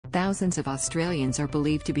Thousands of Australians are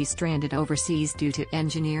believed to be stranded overseas due to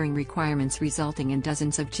engineering requirements, resulting in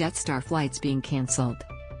dozens of Jetstar flights being cancelled.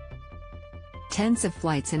 Tens of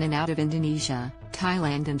flights in and out of Indonesia,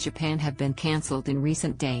 Thailand and Japan have been cancelled in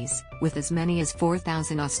recent days, with as many as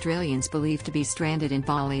 4,000 Australians believed to be stranded in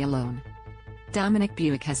Bali alone. Dominic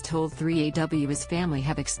Buick has told 3AW his family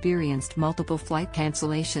have experienced multiple flight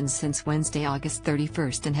cancellations since Wednesday, August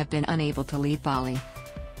 31st and have been unable to leave Bali.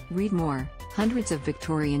 Read more. Hundreds of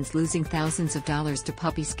Victorians losing thousands of dollars to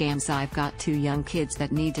puppy scams. I've got 2 young kids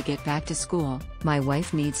that need to get back to school, my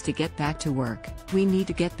wife needs to get back to work, we need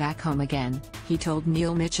to get back home again, he told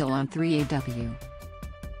Neil Mitchell on 3AW.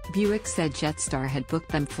 Buick said Jetstar had booked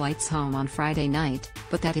them flights home on Friday night,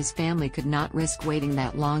 but that his family could not risk waiting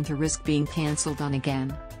that long to risk being cancelled on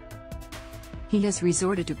again. He has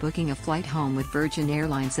resorted to booking a flight home with Virgin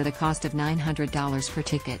Airlines at a cost of $900 per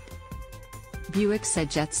ticket. Buick said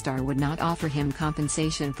Jetstar would not offer him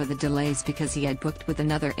compensation for the delays because he had booked with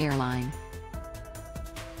another airline.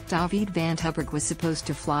 David van Tubberg was supposed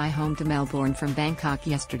to fly home to Melbourne from Bangkok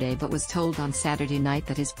yesterday but was told on Saturday night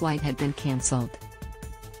that his flight had been cancelled.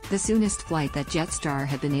 The soonest flight that Jetstar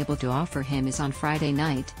had been able to offer him is on Friday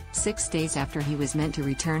night, 6 days after he was meant to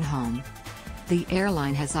return home. The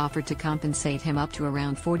airline has offered to compensate him up to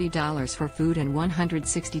around $40 for food and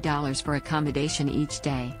 $160 for accommodation each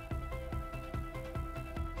day.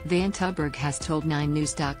 Van Tubberg has told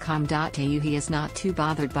 9news.com.au he is not too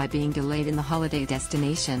bothered by being delayed in the holiday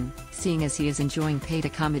destination, seeing as he is enjoying paid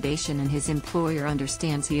accommodation and his employer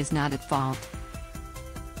understands he is not at fault.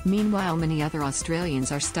 Meanwhile, many other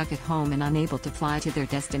Australians are stuck at home and unable to fly to their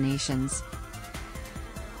destinations.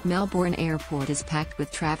 Melbourne Airport is packed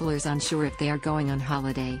with travellers unsure if they are going on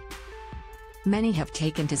holiday. Many have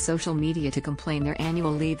taken to social media to complain their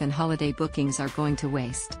annual leave and holiday bookings are going to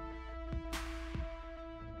waste.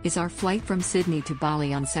 Is our flight from Sydney to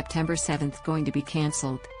Bali on September 7th going to be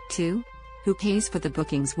cancelled, too? Who pays for the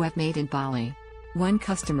bookings we've made in Bali? One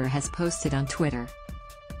customer has posted on Twitter.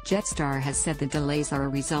 Jetstar has said the delays are a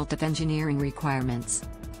result of engineering requirements.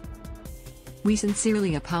 We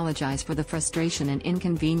sincerely apologize for the frustration and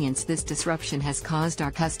inconvenience this disruption has caused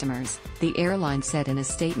our customers, the airline said in a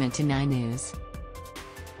statement to 9 News.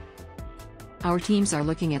 Our teams are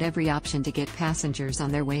looking at every option to get passengers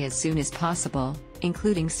on their way as soon as possible,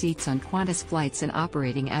 including seats on Qantas flights and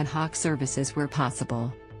operating ad hoc services where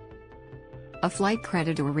possible. A flight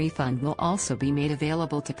credit or refund will also be made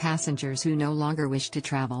available to passengers who no longer wish to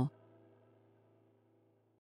travel.